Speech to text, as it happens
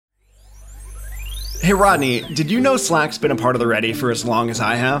Hey Rodney, did you know Slack's been a part of the Ready for as long as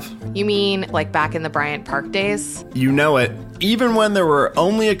I have? You mean like back in the Bryant Park days? You know it. Even when there were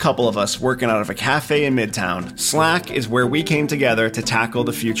only a couple of us working out of a cafe in Midtown, Slack is where we came together to tackle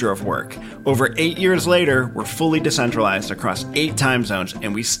the future of work. Over 8 years later, we're fully decentralized across 8 time zones,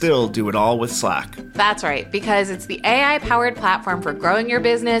 and we still do it all with Slack. That's right, because it's the AI-powered platform for growing your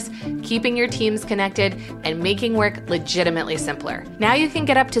business, keeping your teams connected, and making work legitimately simpler. Now you can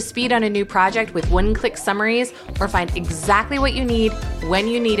get up to speed on a new project with one-click summaries or find exactly what you need when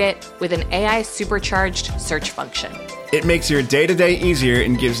you need it with an AI-supercharged search function. It makes your day-to-day easier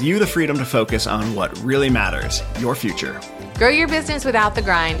and gives you the freedom to focus on what really matters, your future. Grow your business without the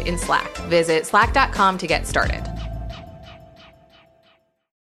grind in Slack. Visit slack.com to get started.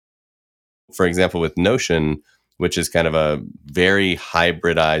 For example, with Notion, which is kind of a very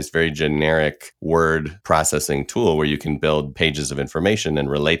hybridized, very generic word processing tool where you can build pages of information and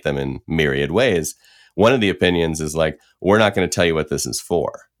relate them in myriad ways. One of the opinions is like, we're not going to tell you what this is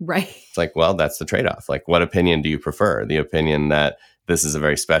for. Right. It's like, well, that's the trade-off. Like, what opinion do you prefer? The opinion that this is a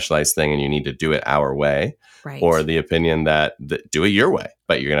very specialized thing and you need to do it our way, Right. or the opinion that do it your way,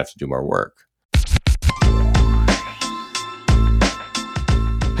 but you're going to have to do more work.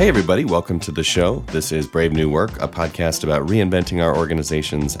 Hey, everybody. Welcome to the show. This is Brave New Work, a podcast about reinventing our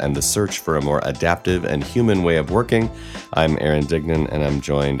organizations and the search for a more adaptive and human way of working. I'm Aaron Dignan, and I'm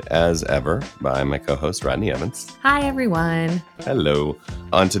joined, as ever, by my co-host, Rodney Evans. Hi, everyone. Hello.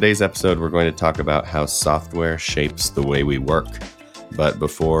 On today's episode, we're going to talk about how software shapes the way we work. But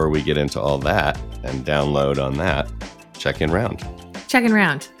before we get into all that and download on that, check-in round. Check-in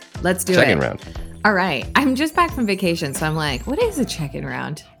round. Let's do it. Check-in round. All right. I'm just back from vacation, so I'm like, what is a check-in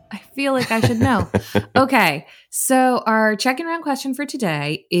round? I feel like I should know. Okay. So our check-in round question for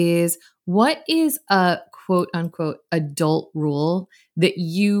today is, what is a quote unquote adult rule that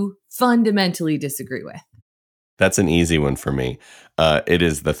you fundamentally disagree with? That's an easy one for me. It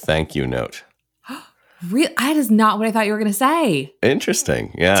is the thank you note. Really? That is not what I thought you were going to say.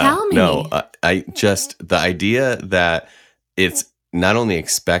 Interesting. Yeah. Tell me. No, I just, the idea that it's not only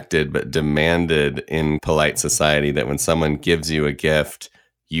expected, but demanded in polite society that when someone gives you a gift,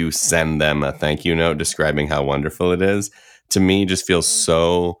 you send them a thank you note describing how wonderful it is, to me just feels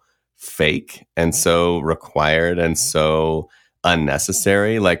so fake and so required and so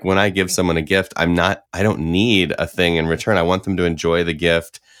unnecessary. Like when I give someone a gift, I don't need a thing in return. I want them to enjoy the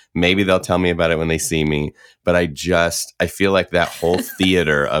gift. Maybe they'll tell me about it when they see me, but I feel like that whole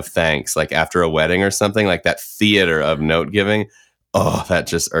theater of thanks, like after a wedding or something, like that theater of note giving, oh, that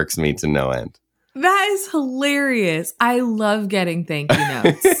just irks me to no end. That is hilarious. I love getting thank you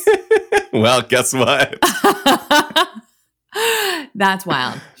notes. Well, guess what? That's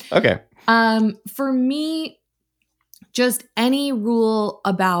wild. Okay. For me, just any rule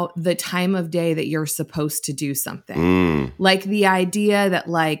about the time of day that you're supposed to do something. Like the idea that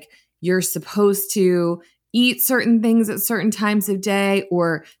like you're supposed to eat certain things at certain times of day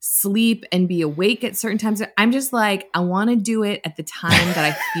or sleep and be awake at certain times. I'm just like, I want to do it at the time that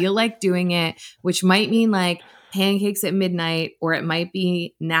I feel like doing it, which might mean like pancakes at midnight, or it might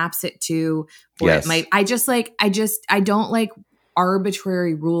be naps at 2, or Yes. it might, I don't like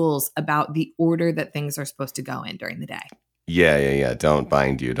arbitrary rules about the order that things are supposed to go in during the day. Yeah. Don't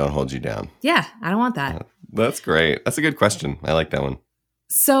bind you. Don't hold you down. Yeah, I don't want that. That's great. That's a good question. I like that one.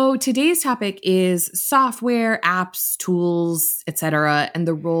 So today's topic is software, apps, tools, etc., and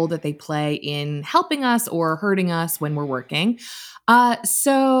the role that they play in helping us or hurting us when we're working.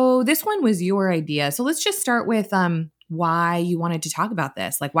 So this one was your idea. So let's just start with why you wanted to talk about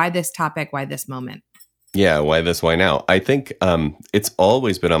this. Like, why this topic? Why this moment? Yeah, why this, why now? I think it's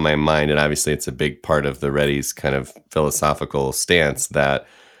always been on my mind, and obviously it's a big part of the Ready's kind of philosophical stance that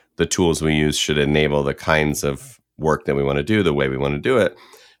the tools we use should enable the kinds of work that we want to do, the way we want to do it.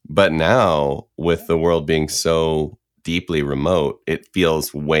 But now, with the world being so deeply remote, it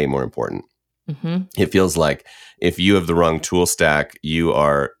feels way more important. Mm-hmm. It feels like if you have the wrong tool stack, you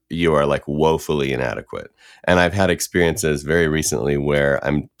are like woefully inadequate. And I've had experiences very recently where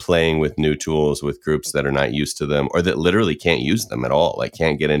I'm playing with new tools with groups that are not used to them, or that literally can't use them at all. Like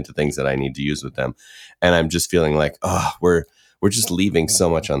can't get into things that I need to use with them. And I'm just feeling like, oh, we're just leaving so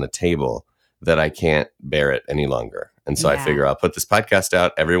much on the table that I can't bear it any longer. And so I figure I'll put this podcast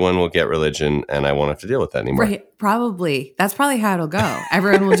out. Everyone will get religion, and I won't have to deal with that anymore. Right. Probably. That's probably how it'll go.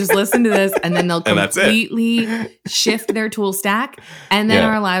 Everyone will just listen to this, and then they'll completely shift their tool stack. And then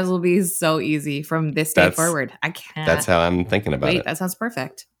our lives will be so easy from this day forward. I can't. That's how I'm thinking about it. That sounds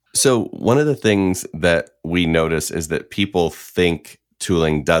perfect. So one of the things that we notice is that people think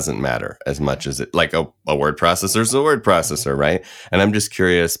tooling doesn't matter as much as it, like a word processor is a word processor, right? And I'm just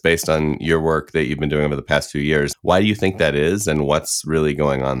curious, based on your work that you've been doing over the past few years, why do you think that is, and what's really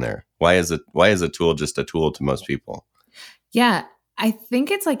going on there? Why is a tool just a tool to most people? Yeah, I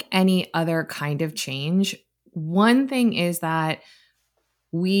think it's like any other kind of change. One thing is that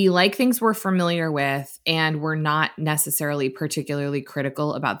we like things we're familiar with, and we're not necessarily particularly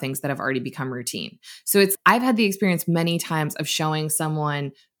critical about things that have already become routine. So I've had the experience many times of showing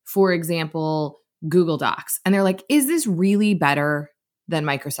someone, for example, Google Docs, and they're like, is this really better than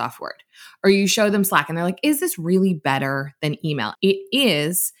Microsoft Word? Or you show them Slack and they're like, is this really better than email? It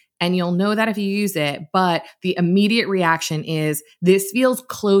is. And you'll know that if you use it, but the immediate reaction is, this feels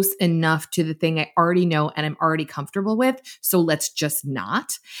close enough to the thing I already know and I'm already comfortable with, so let's just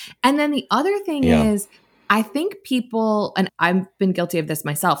not. And then the other thing is, I think people, and I've been guilty of this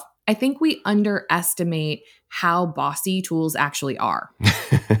myself, I think we underestimate how bossy tools actually are.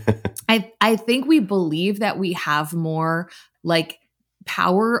 I think we believe that we have more like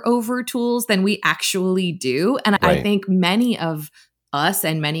power over tools than we actually do. And Right. I think many of us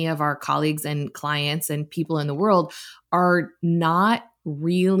and many of our colleagues and clients and people in the world are not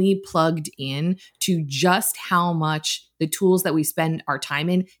really plugged in to just how much the tools that we spend our time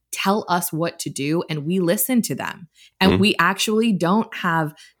in tell us what to do, and we listen to them. And we actually don't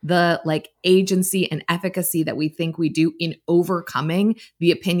have the like agency and efficacy that we think we do in overcoming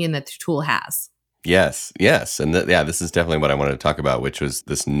the opinion that the tool has. Yes. And this is definitely what I wanted to talk about, which was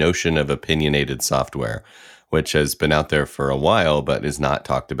this notion of opinionated software, which has been out there for a while, but is not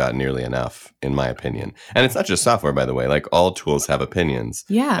talked about nearly enough, in my opinion. And it's not just software, by the way. Like, all tools have opinions.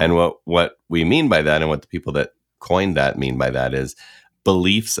 Yeah. And what we mean by that, and what the people that coined that mean by that, is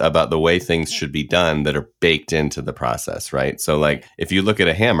beliefs about the way things should be done that are baked into the process, right? So, like, if you look at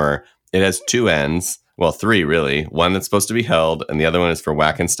a hammer, it has two ends. Well, three, really. One that's supposed to be held, and the other one is for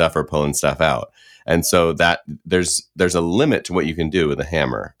whacking stuff or pulling stuff out. And so that there's a limit to what you can do with a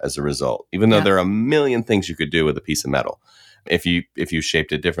hammer as a result, even though there are a million things you could do with a piece of metal if you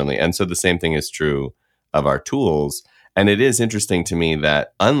shaped it differently. And so the same thing is true of our tools. And it is interesting to me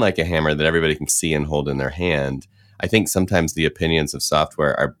that, unlike a hammer that everybody can see and hold in their hand, I think sometimes the opinions of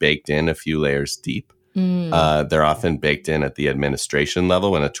software are baked in a few layers deep. They're often baked in at the administration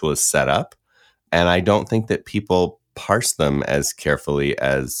level when a tool is set up. And I don't think that people parse them as carefully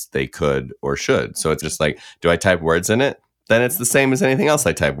as they could or should. So it's just like, do I type words in it? Then it's the same as anything else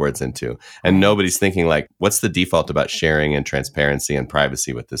I type words into. And nobody's thinking like, what's the default about sharing and transparency and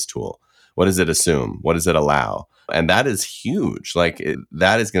privacy with this tool? What does it assume? What does it allow? And that is huge. Like,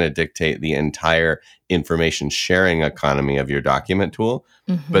 that is going to dictate the entire information sharing economy of your document tool.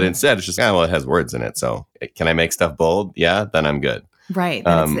 But instead, it's just, well, it has words in it. So can I make stuff bold? Yeah, then I'm good. Right.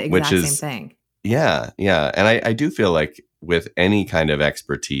 That's the exact same thing. Yeah. And I do feel like with any kind of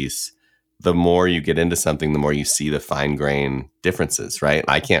expertise, the more you get into something, the more you see the fine grain differences, right?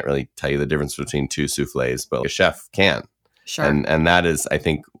 I can't really tell you the difference between two souffles, but a chef can. Sure. And that is, I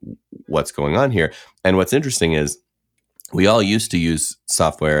think, what's going on here. And what's interesting is we all used to use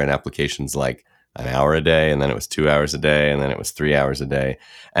software and applications like an hour a day, and then it was 2 hours a day, and then it was 3 hours a day.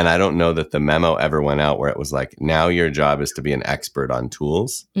 And I don't know that the memo ever went out where it was like, now your job is to be an expert on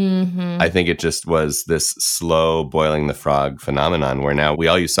tools. I think it just was this slow boiling the frog phenomenon where now we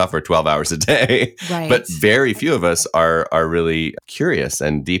all use software 12 hours a day, but very few of us are really curious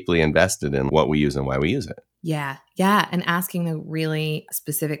and deeply invested in what we use and why we use it. Yeah. And asking the really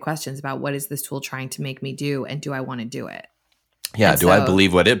specific questions about, what is this tool trying to make me do, and do I want to do it? Yeah. Do I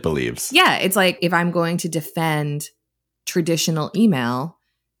believe what it believes? Yeah. It's like, if I'm going to defend traditional email,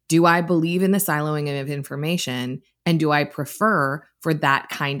 do I believe in the siloing of information? And do I prefer for that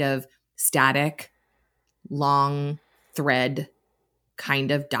kind of static, long thread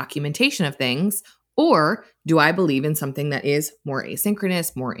kind of documentation of things? Or do I believe in something that is more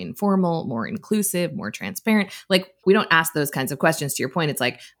asynchronous, more informal, more inclusive, more transparent? Like, we don't ask those kinds of questions. To your point, it's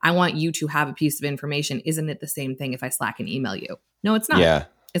like, I want you to have a piece of information. Isn't it the same thing if I Slack and email you? No, it's not. Yeah.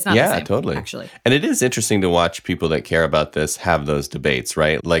 It's not the same, totally. Actually. And it is interesting to watch people that care about this have those debates,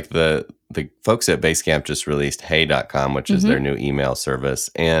 right? Like the folks at Basecamp just released hey.com, which is their new email service.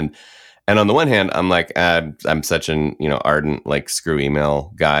 And on the one hand, I'm like, I'm such an ardent like screw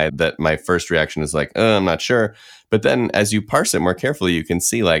email guy that my first reaction is like, I'm not sure. But then as you parse it more carefully, you can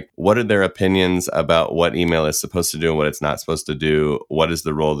see like, what are their opinions about what email is supposed to do and what it's not supposed to do? What is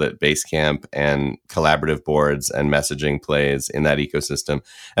the role that Basecamp and collaborative boards and messaging plays in that ecosystem?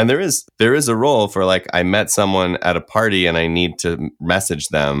 And there is a role for like, I met someone at a party and I need to message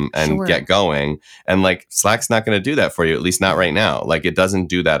them and get going. And like, Slack's not going to do that for you, at least not right now. Like, it doesn't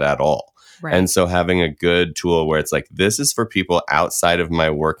do that at all. Right. And so having a good tool where it's like, this is for people outside of my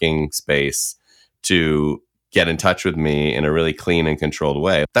working space to get in touch with me in a really clean and controlled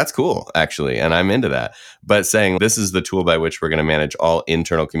way. That's cool, actually. And I'm into that. But saying this is the tool by which we're going to manage all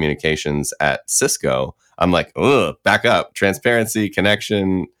internal communications at Cisco, I'm like, ugh, back up. Transparency,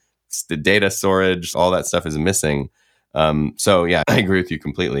 connection, the data storage, all that stuff is missing. So yeah, I agree with you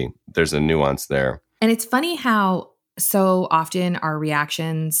completely. There's a nuance there. And it's funny how so often our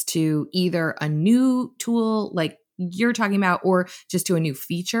reactions to either a new tool like you're talking about or just to a new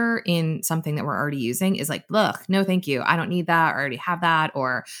feature in something that we're already using is like, look, no, thank you. I don't need that. I already have that.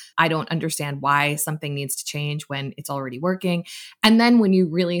 Or I don't understand why something needs to change when it's already working. And then when you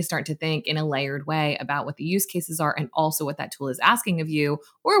really start to think in a layered way about what the use cases are and also what that tool is asking of you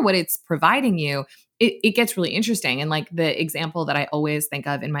or what it's providing you, it gets really interesting. And like the example that I always think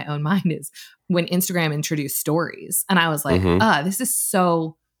of in my own mind is when Instagram introduced stories. And I was like, this is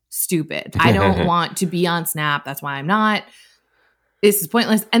so stupid. I don't want to be on Snap. That's why I'm not. This is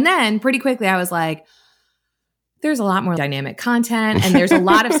pointless. And then pretty quickly I was like, there's a lot more dynamic content and there's a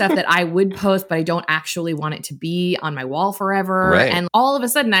lot of stuff that I would post, but I don't actually want it to be on my wall forever. Right. And all of a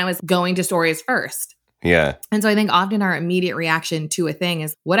sudden I was going to stories first. Yeah. And so I think often our immediate reaction to a thing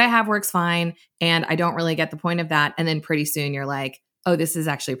is what I have works fine. And I don't really get the point of that. And then pretty soon you're like, oh, this is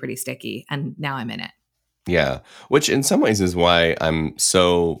actually pretty sticky. And now I'm in it. Yeah. Which in some ways is why I'm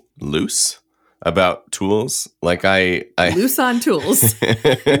so loose about tools. Like I loose on tools.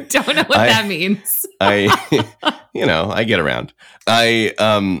 Don't know what that means. I get around. I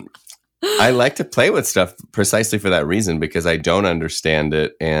like to play with stuff precisely for that reason, because I don't understand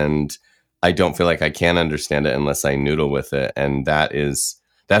it and I don't feel like I can understand it unless I noodle with it. And that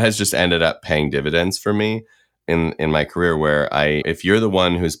has just ended up paying dividends for me in my career, where if you're the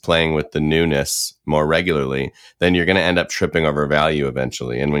one who's playing with the newness more regularly, then you're going to end up tripping over value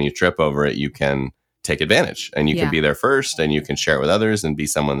eventually. And when you trip over it, you can take advantage and you can be there first and you can share it with others and be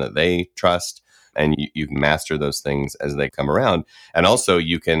someone that they trust. And you can master those things as they come around. And also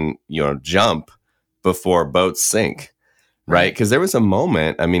you can, jump before boats sink. Right? Because there was a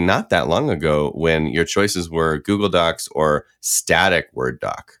moment, not that long ago, when your choices were Google Docs or static Word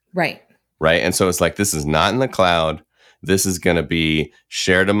doc. Right. Right. And so it's like, this is not in the cloud. This is going to be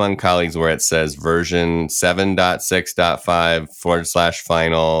shared among colleagues where it says version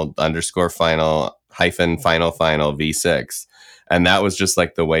 7.6.5/final_final -final v6. And that was just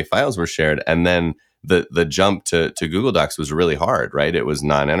like the way files were shared. And then the jump to Google Docs was really hard. Right. It was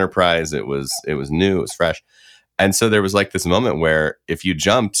non-enterprise. It was new. It was fresh. And so there was like this moment where if you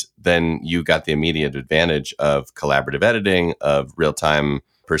jumped, then you got the immediate advantage of collaborative editing, of real-time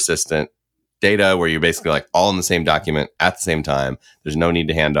persistent data, where you're basically like all in the same document at the same time. There's no need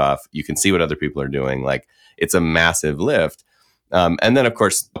to hand off. You can see what other people are doing. Like, it's a massive lift. And then, of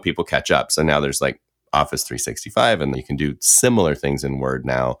course, people catch up. So now there's like Office 365, and you can do similar things in Word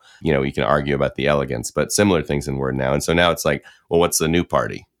now. You can argue about the elegance, but similar things in Word now. And so now it's like, well, what's the new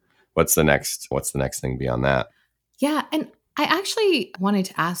party? What's the next thing beyond that? Yeah. And I actually wanted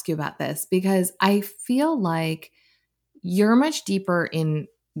to ask you about this because I feel like you're much deeper in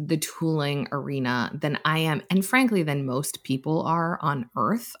the tooling arena than I am, and frankly, than most people are on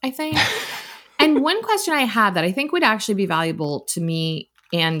Earth, I think. And one question I have that I think would actually be valuable to me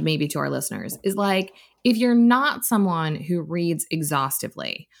and maybe to our listeners is like, if you're not someone who reads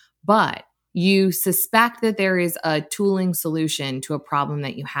exhaustively, but you suspect that there is a tooling solution to a problem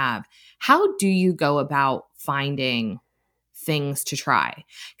that you have, how do you go about finding things to try?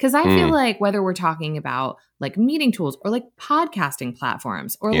 Because I feel like whether we're talking about like meeting tools or like podcasting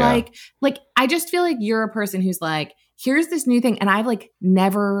platforms or like I just feel like you're a person who's like, here's this new thing and I've like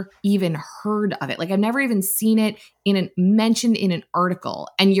never even heard of it. Like I've never even seen it mentioned in an article.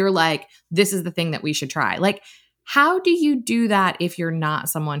 And you're like, this is the thing that we should try. Like, how do you do that if you're not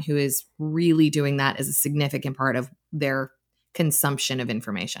someone who is really doing that as a significant part of their consumption of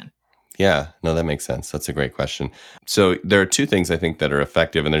information? Yeah, no, that makes sense. That's a great question. So there are two things I think that are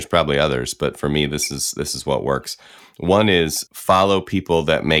effective, and there's probably others, but for me, this is what works. One is follow people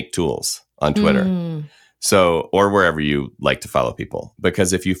that make tools on Twitter. So, or wherever you like to follow people,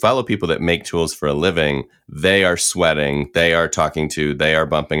 because if you follow people that make tools for a living, they are sweating, they are talking to, they are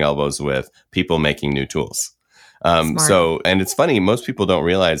bumping elbows with people making new tools. And it's funny, most people don't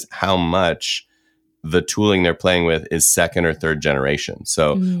realize how much the tooling they're playing with is second or third generation.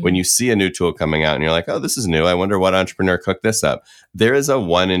 So when you see a new tool coming out and you're like, oh, this is new, I wonder what entrepreneur cooked this up. There is a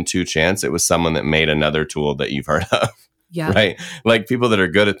 1 in 2 chance it was someone that made another tool that you've heard of. Yeah. Right. Like people that are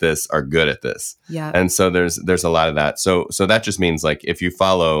good at this are good at this. Yeah. And so there's a lot of that. So that just means like if you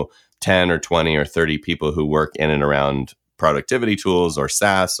follow 10 or 20 or 30 people who work in and around productivity tools or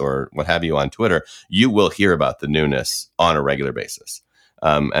SaaS or what have you on Twitter, you will hear about the newness on a regular basis.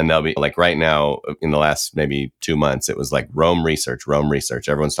 And they'll be like right now in the last maybe 2 months, it was like Roam Research.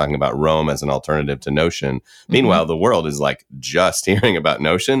 Everyone's talking about Roam as an alternative to Notion. Meanwhile, the world is like just hearing about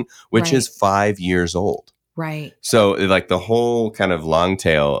Notion, which is 5 years old. Right. So like the whole kind of long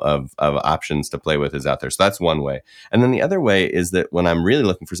tail of options to play with is out there. So that's one way. And then the other way is that when I'm really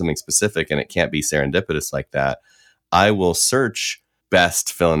looking for something specific and it can't be serendipitous like that, I will search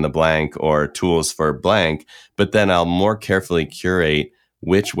best fill in the blank or tools for blank, but then I'll more carefully curate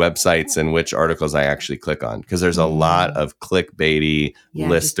which websites and which articles I actually click on. Because there's a lot of clickbaity,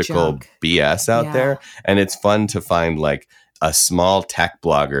 listicle BS out there. And it's fun to find like a small tech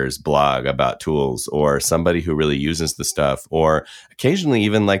blogger's blog about tools or somebody who really uses the stuff, or occasionally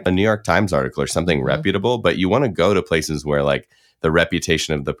even like a New York Times article or something reputable. But you want to go to places where like the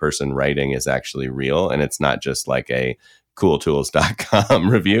reputation of the person writing is actually real. And it's not just like a cooltools.com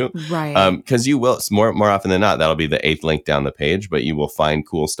review. Right. Because you will, more often than not, that'll be the 8th link down the page, but you will find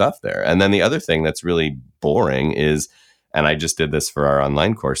cool stuff there. And then the other thing that's really boring is, and I just did this for our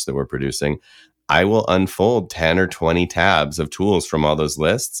online course that we're producing, I will unfold 10 or 20 tabs of tools from all those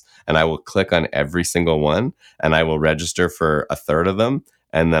lists, and I will click on every single one, and I will register for a third of them,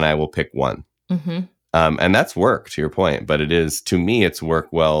 and then I will pick one. And that's work, to your point, but it is, to me, it's work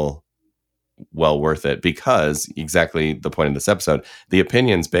well worth it, because exactly the point of this episode, the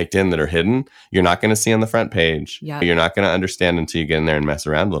opinions baked in that are hidden, you're not going to see on the front page. You're not going to understand until you get in there and mess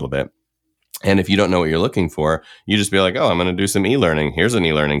around a little bit. And if you don't know what you're looking for, you just be like, oh, I'm going to do some e-learning. Here's an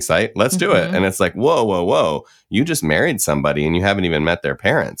e-learning site. Let's do it. And it's like, whoa. You just married somebody and you haven't even met their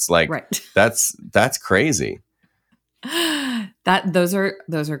parents. Like, that's crazy. Those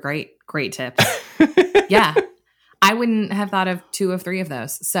are great tips. Yeah. I wouldn't have thought of 2 of 3 of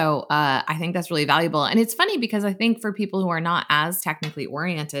those. So I think that's really valuable. And it's funny because I think for people who are not as technically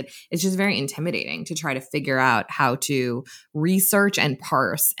oriented, it's just very intimidating to try to figure out how to research and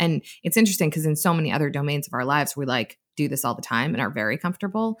parse. And it's interesting because in so many other domains of our lives, we like do this all the time and are very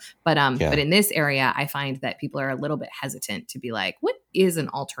comfortable. But in this area, I find that people are a little bit hesitant to be like, what is an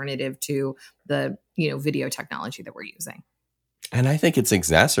alternative to the video technology that we're using? And I think it's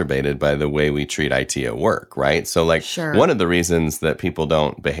exacerbated by the way we treat IT at work, right? So like one of the reasons that people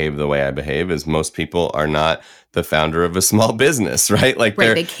don't behave the way I behave is most people are not the founder of a small business, right? Like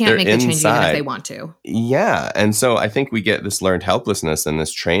they can't make the change even if they want to. Yeah. And so I think we get this learned helplessness and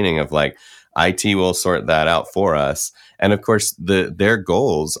this training of like, IT will sort that out for us. And of course, their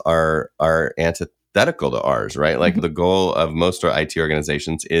goals are antithetical to ours, right? Like the goal of most IT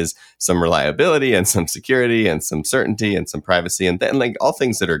organizations is some reliability and some security and some certainty and some privacy and then like all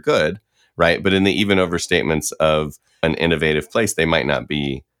things that are good, right? But in the even overstatements of an innovative place, they might not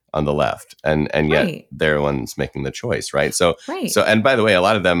be on the left, and yet they're the ones making the choice, right? So and by the way, a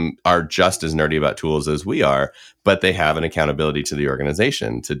lot of them are just as nerdy about tools as we are, but they have an accountability to the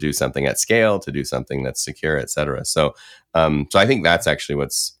organization to do something at scale, to do something that's secure, et cetera. So I think that's actually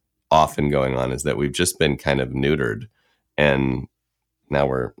what's often going on, is that we've just been kind of neutered, and now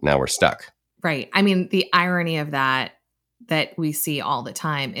we're stuck. Right. I mean, the irony of that we see all the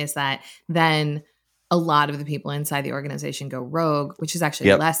time is that then a lot of the people inside the organization go rogue, which is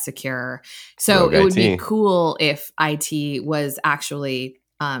actually less secure. So rogue it would be cool if IT was actually,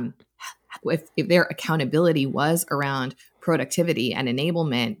 if their accountability was around productivity and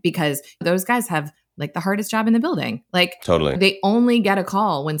enablement, because those guys have like the hardest job in the building. Like totally. They only get a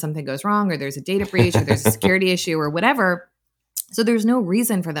call when something goes wrong or there's a data breach or there's a security issue or whatever. So there's no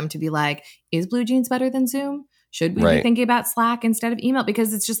reason for them to be like, is Blue Jeans better than Zoom? Should we be thinking about Slack instead of email?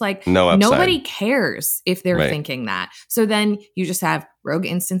 Because it's just like nobody cares if they're thinking that. So then you just have rogue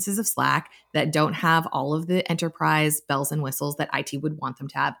instances of Slack that don't have all of the enterprise bells and whistles that IT would want them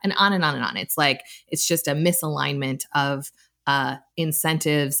to have, and on and on and on. It's like it's just a misalignment of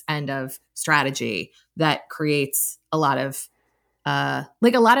incentives and of strategy that creates a lot of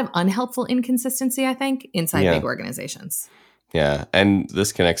unhelpful inconsistency, I think, inside big organizations. Yeah. And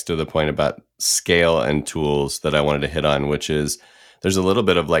this connects to the point about scale and tools that I wanted to hit on, which is there's a little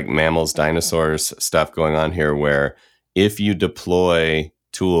bit of like mammals, dinosaurs stuff going on here, where if you deploy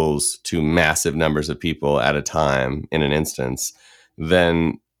tools to massive numbers of people at a time in an instance,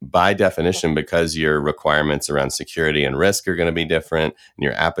 then by definition, because your requirements around security and risk are going to be different and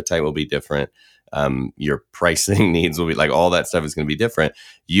your appetite will be different, your pricing needs will be like all that stuff is going to be different,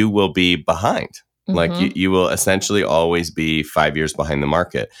 you will be behind. Like you will essentially always be 5 years behind the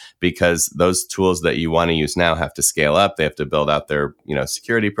market, because those tools that you want to use now have to scale up. They have to build out their,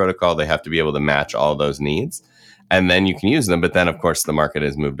 security protocol. They have to be able to match all those needs. and then you can use them. But then, of course, the market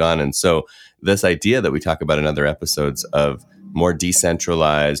has moved on. And so this idea that we talk about in other episodes of more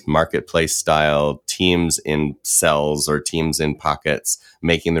decentralized marketplace style teams in cells or teams in pockets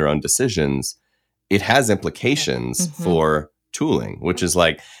making their own decisions, it has implications for tooling, which is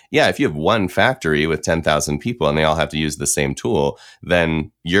like, yeah, if you have one factory with 10,000 people and they all have to use the same tool,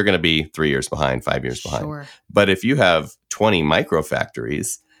 then you're going to be 3 years behind, 5 years behind. Sure. But if you have 20 micro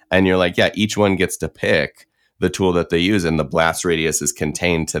factories and you're like, yeah, each one gets to pick the tool that they use and the blast radius is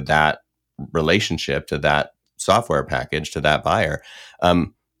contained to that relationship, to that software package, to that buyer,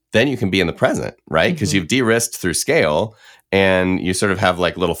 then you can be in the present, right? Because you've de-risked through scale and you sort of have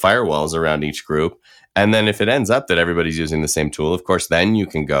like little firewalls around each group. And then if it ends up that everybody's using the same tool, of course, then you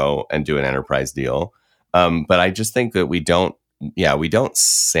can go and do an enterprise deal. But I just think that we don't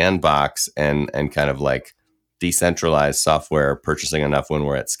sandbox and kind of like decentralize software purchasing enough when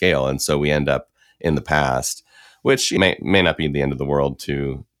we're at scale. And so we end up in the past, which may not be the end of the world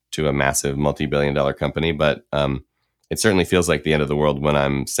to a massive multi-billion-dollar company, but it certainly feels like the end of the world when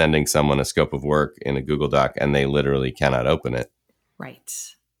I'm sending someone a scope of work in a Google Doc and they literally cannot open it. Right.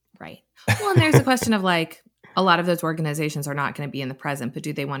 Well, and there's a question of like, a lot of those organizations are not going to be in the present, but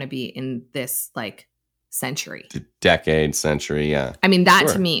do they want to be in this like century? Decade, century, yeah. I mean, that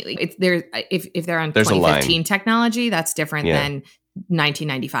to me, if they're on 2015 technology, that's different than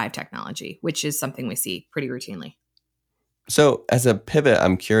 1995 technology, which is something we see pretty routinely. So as a pivot,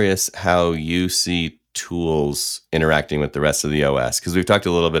 I'm curious how you see tools interacting with the rest of the OS, because we've talked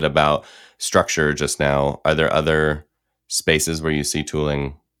a little bit about structure just now. Are there other spaces where you see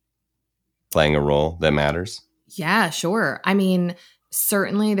tooling playing a role that matters? Yeah, sure. I mean,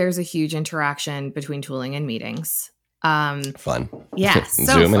 certainly there's a huge interaction between tooling and meetings. Fun. Yeah. So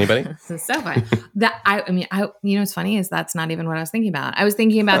Zoom, fun. anybody? So fun. You know, what's funny is that's not even what I was thinking about. I was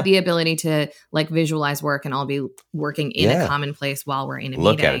thinking about the ability to like visualize work and all be working in a common place while we're in a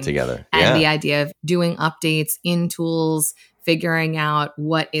Look meeting. at it together. And the idea of doing updates in tools, figuring out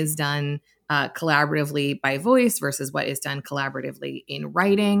what is done collaboratively by voice versus what is done collaboratively in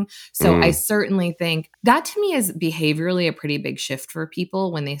writing. So I certainly think that to me is behaviorally a pretty big shift for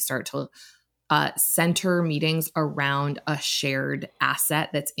people when they start to center meetings around a shared asset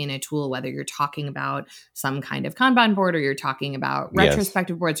that's in a tool, whether you're talking about some kind of Kanban board or you're talking about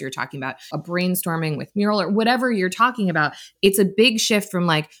retrospective boards, or you're talking about a brainstorming with Mural or whatever you're talking about. It's a big shift from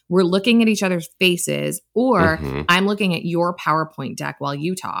like, we're looking at each other's faces or I'm looking at your PowerPoint deck while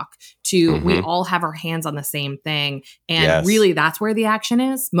you talk to we all have our hands on the same thing. And really that's where the action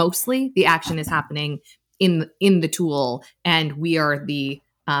is. Mostly the action is happening in the tool and we are the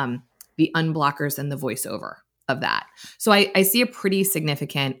unblockers and the voiceover of that. So I see a pretty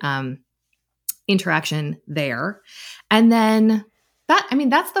significant interaction there. And then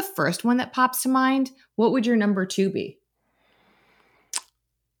that's the first one that pops to mind. What would your number 2 be?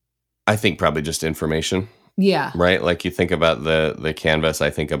 I think probably just information. Yeah. Right? Like you think about the canvas, I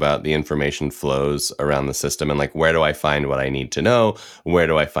think about the information flows around the system and like, where do I find what I need to know? Where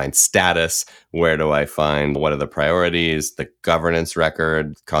do I find status? Where do I find what are the priorities? The governance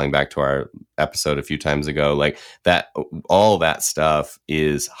record, calling back to our episode a few times ago, like that, all that stuff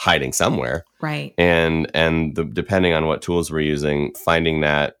is hiding somewhere. Right. And depending on what tools we're using, finding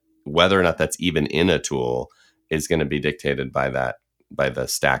that whether or not that's even in a tool is going to be dictated by the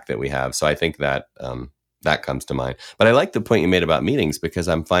stack that we have. So I think that, that comes to mind. But I like the point you made about meetings because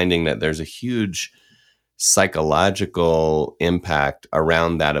I'm finding that there's a huge psychological impact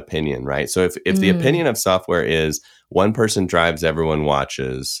around that opinion, right? So if the opinion of software is one person drives, everyone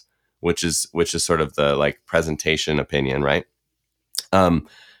watches, which is sort of the like presentation opinion, right?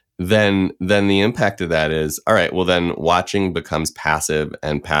 Then the impact of that is, all right, well then watching becomes passive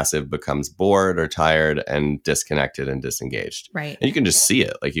and passive becomes bored or tired and disconnected and disengaged. Right. And you can just see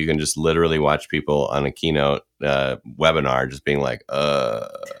it. Like you can just literally watch people on a keynote webinar just being like,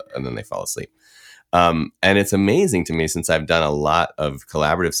 and then they fall asleep. And it's amazing to me since I've done a lot of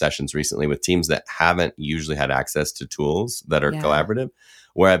collaborative sessions recently with teams that haven't usually had access to tools that are collaborative,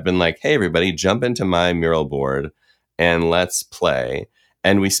 where I've been like, hey, everybody, jump into my Mural board and let's play.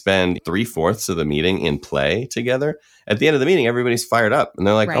 And we spend 3/4 of the meeting in play together. At the end of the meeting, everybody's fired up. And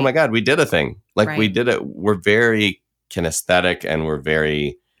they're like, oh my God, we did a thing. Like we did it. We're very kinesthetic and we're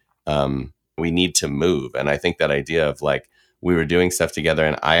very, we need to move. And I think that idea of like, we were doing stuff together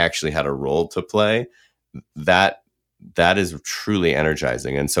and I actually had a role to play, that is truly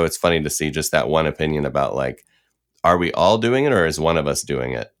energizing. And so it's funny to see just that one opinion about like, are we all doing it or is one of us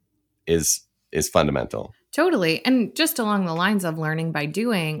doing it? Is is fundamental. Totally. And just along the lines of learning by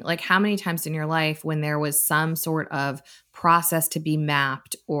doing, like how many times in your life when there was some sort of process to be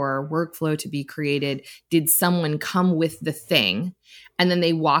mapped or workflow to be created, did someone come with the thing and then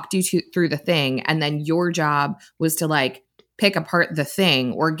they walked you through the thing, and then your job was to like pick apart the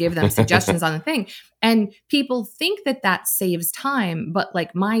thing or give them suggestions on the thing. And people think that that saves time, but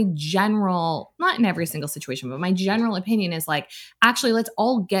like my general, not in every single situation, but my general opinion is like, actually, let's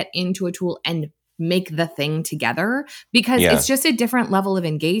all get into a tool and make the thing together, because it's just a different level of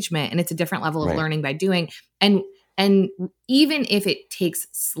engagement and it's a different level of learning by doing. And even if it takes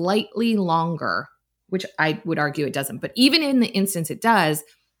slightly longer, which I would argue it doesn't, but even in the instance it does,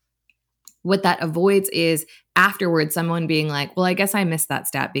 what that avoids is afterwards someone being like, well, I guess I missed that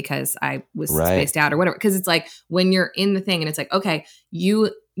step because I was spaced out or whatever. Because it's like when you're in the thing and it's like, okay, you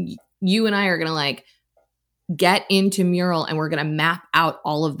and I are going to like get into Mural and we're going to map out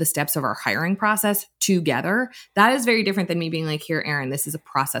all of the steps of our hiring process together. That is very different than me being like, here, Aaron, this is a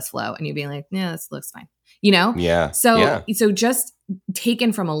process flow. And you being like, yeah, this looks fine. You know? Yeah. So just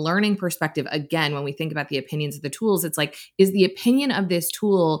taken from a learning perspective, again, when we think about the opinions of the tools, it's like, is the opinion of this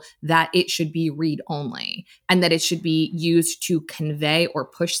tool that it should be read only and that it should be used to convey or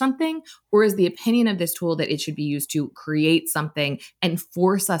push something? Or is the opinion of this tool that it should be used to create something and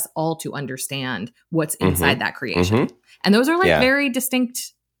force us all to understand what's inside that creation? And those are like very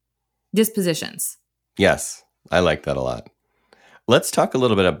distinct dispositions. Yes. I like that a lot. Let's talk a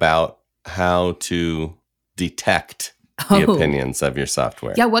little bit about how to detect the opinions of your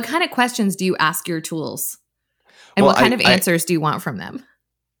software. Yeah. What kind of questions do you ask your tools? And what kind of answers do you want from them?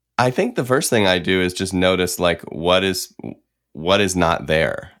 I think the first thing I do is just notice like what is not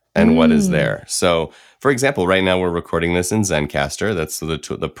there and what is there. So for example, right now we're recording this in Zencastr. That's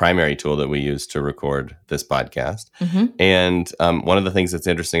the primary tool that we use to record this podcast. And one of the things that's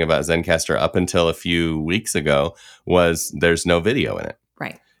interesting about Zencastr up until a few weeks ago was there's no video in it.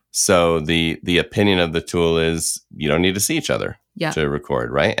 Right. So the opinion of the tool is you don't need to see each other to record,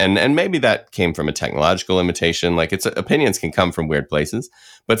 right? And maybe that came from a technological limitation. Like its opinions can come from weird places,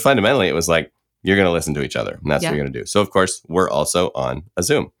 but fundamentally it was like you're going to listen to each other, and that's what you're going to do. So of course we're also on a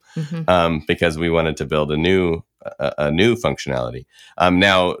Zoom because we wanted to build a new functionality.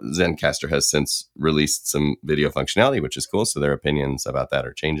 Now Zencastr has since released some video functionality, which is cool. So their opinions about that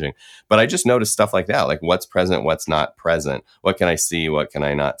are changing. But I just noticed stuff like that, like what's present, what's not present, what can I see, what can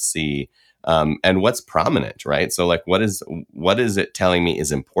I not see, and what's prominent, right? So like what is it telling me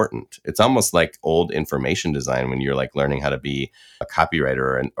is important? It's almost like old information design when you're like learning how to be a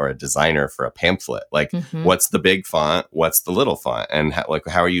copywriter or a designer for a pamphlet. Like what's the big font, what's the little font, and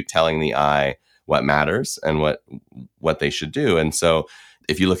how are you telling the eye what matters and what they should do? And so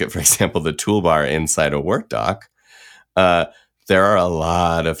if you look at, for example, the toolbar inside a Word doc, there are a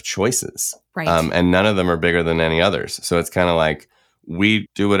lot of choices, right? And none of them are bigger than any others. So it's kind of like, we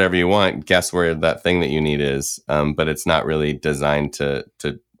do whatever you want, guess where that thing that you need is, but it's not really designed to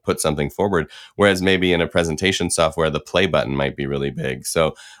put something forward. Whereas maybe in a presentation software, the play button might be really big.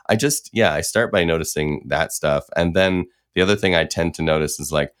 So I start by noticing that stuff. And then the other thing I tend to notice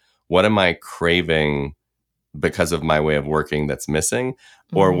is like, what am I craving because of my way of working that's missing?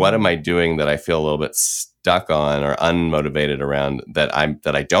 Or what am I doing that I feel a little bit stuck on or unmotivated around that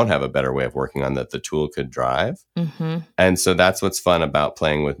I don't have a better way of working on that the tool could drive? And so that's what's fun about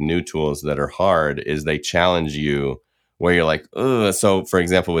playing with new tools that are hard is they challenge you where you're like, ugh. So for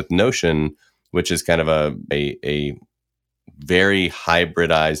example, with Notion, which is kind of a very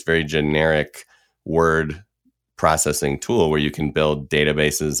hybridized, very generic word processing tool where you can build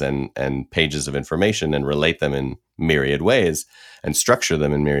databases and pages of information and relate them in myriad ways and structure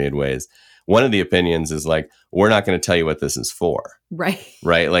them in myriad ways. One of the opinions is like, we're not going to tell you what this is for. Right.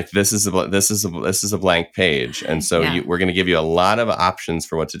 Like this is a blank page. And so we're going to give you a lot of options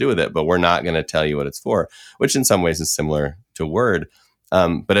for what to do with it, but we're not going to tell you what it's for, which in some ways is similar to Word.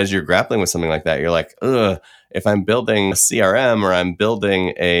 But as you're grappling with something like that, you're like, ugh, if I'm building a CRM or I'm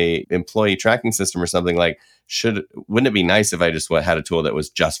building a employee tracking system or something, like, wouldn't it be nice if I just had a tool that was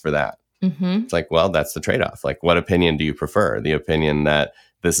just for that? It's like, well, that's the trade-off. Like, what opinion do you prefer? The opinion that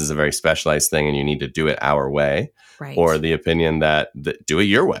this is a very specialized thing and you need to do it our way, right? Or the opinion that do it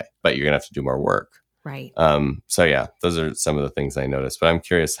your way, but you're gonna have to do more work, right? So yeah, those are some of the things I noticed. But I'm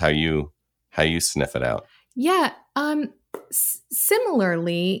curious how you sniff it out. Yeah.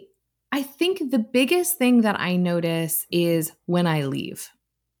 Similarly, I think the biggest thing that I notice is when I leave.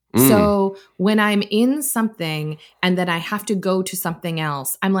 So when I'm in something and then I have to go to something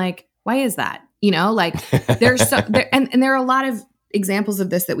else, I'm like, why is that? You know, like and there are a lot of examples of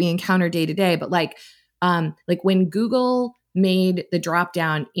this that we encounter day to day, but like when Google made the drop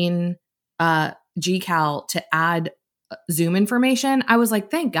down in GCal to add Zoom information, I was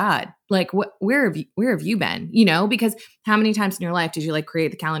like, thank God. Like, where have you been? You know, because how many times in your life did you like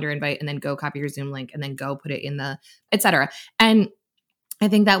create the calendar invite and then go copy your Zoom link and then go put it in the, et cetera. And I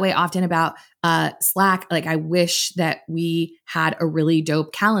think that way often about Slack. Like, I wish that we had a really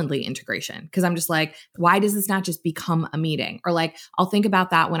dope Calendly integration, because I'm just like, why does this not just become a meeting? Or like, I'll think about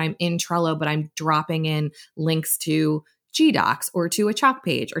that when I'm in Trello, but I'm dropping in links to GDocs or to a chalk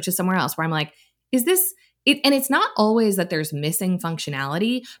page or to somewhere else where I'm like, is this it? And it's not always that there's missing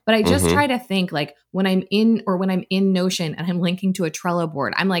functionality, but I just try to think like when I'm in Notion and I'm linking to a Trello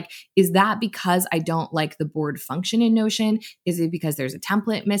board, I'm like, is that because I don't like the board function in Notion? Is it because there's a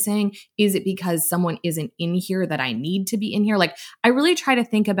template missing? Is it because someone isn't in here that I need to be in here? Like, I really try to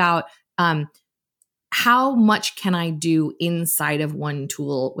think about how much can I do inside of one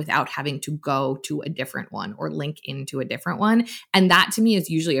tool without having to go to a different one or link into a different one. And that to me is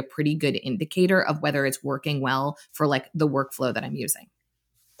usually a pretty good indicator of whether it's working well for like the workflow that I'm using.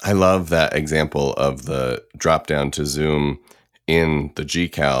 I love that example of the drop down to Zoom in the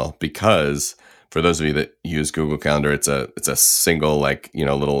GCal, because for those of you that use Google Calendar, it's a single like, you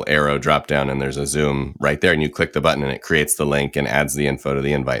know, little arrow drop down and there's a Zoom right there, and you click the button and it creates the link and adds the info to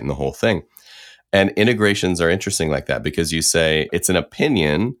the invite and the whole thing. And integrations are interesting like that, because you say it's an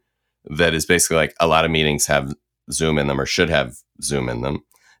opinion that is basically like a lot of meetings have Zoom in them or should have Zoom in them.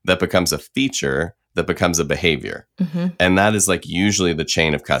 That becomes a feature that becomes a behavior. And that is like usually the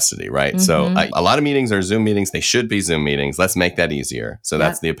chain of custody, right? So a lot of meetings are Zoom meetings. They should be Zoom meetings. Let's make that easier. So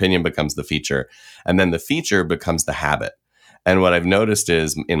that's the opinion becomes the feature. And then the feature becomes the habit. And what I've noticed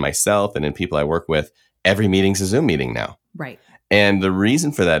is in myself and in people I work with, every meeting's a Zoom meeting now. Right. And the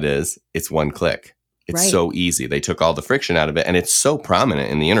reason for that is it's one click. It's so easy. They took all the friction out of it, and it's so prominent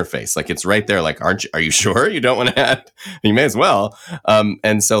in the interface. Like, it's right there. Like, are you sure you don't want to add? You may as well.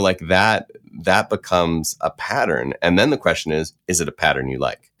 And so like that becomes a pattern. And then the question is it a pattern you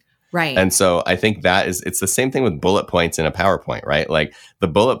like? Right. And so I think it's the same thing with bullet points in a PowerPoint, right? Like, the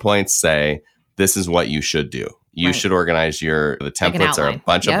bullet points say, this is what you should do. You should organize the templates are a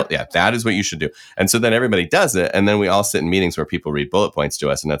bunch of, that is what you should do. And so then everybody does it. And then we all sit in meetings where people read bullet points to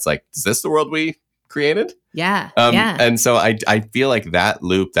us. And it's like, is this the world we created? Yeah. And so I feel like that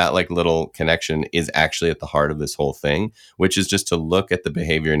loop, that like little connection is actually at the heart of this whole thing, which is just to look at the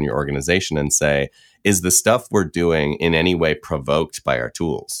behavior in your organization and say, is the stuff we're doing in any way provoked by our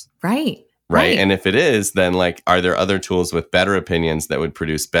tools? Right. And if it is, then like, are there other tools with better opinions that would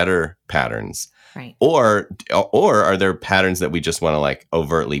produce better patterns? Right. Or are there patterns that we just want to like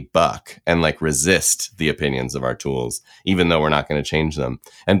overtly buck and like resist the opinions of our tools, even though we're not going to change them?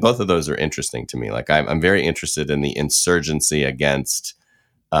 And both of those are interesting to me. Like, I'm very interested in the insurgency against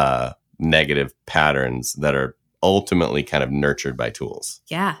negative patterns that are ultimately kind of nurtured by tools.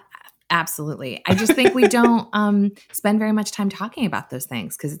 Yeah, absolutely. I just think we don't spend very much time talking about those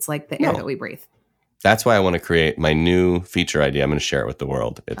things, because it's like the air that we breathe. That's why I want to create my new feature idea. I'm going to share it with the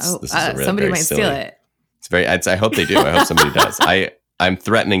world. This is really, somebody might silly. Steal it. It's I hope they do. I hope somebody does. I'm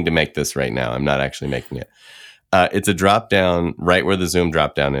threatening to make this right now. I'm not actually making it. It's a drop down right where the Zoom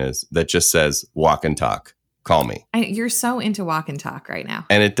drop down is that just says walk and talk. Call me. You're so into walk and talk right now.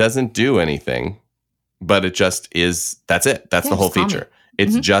 And it doesn't do anything, but it just is. That's it. That's the whole feature.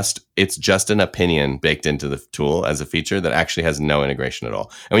 It's just an opinion baked into the tool as a feature that actually has no integration at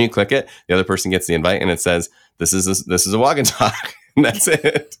all. And when you click it, the other person gets the invite and it says, this is a walk and talk. And that's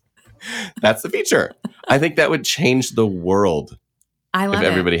it. That's the feature. I think that would change the world. I love if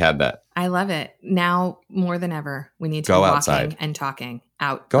everybody had that. I love it. Now more than ever, we need to go be outside walking and talking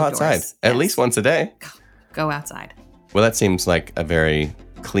out. Go outside at least once a day. Go outside. Well, that seems like a very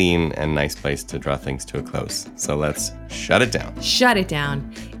clean and nice place to draw things to a close. So let's shut it down. Shut it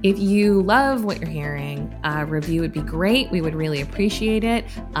down. If you love what you're hearing, a review would be great. We would really appreciate it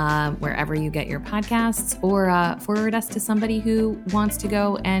wherever you get your podcasts, or forward us to somebody who wants to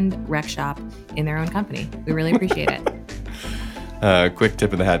go and rec shop in their own company. We really appreciate it. Quick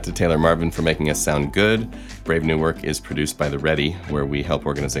tip of the hat to Taylor Marvin for making us sound good. Brave New Work is produced by The Ready, where we help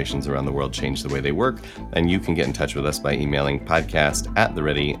organizations around the world change the way they work. And you can get in touch with us by emailing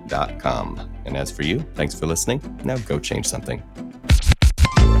podcast@theready.com. And as for you, thanks for listening. Now go change something.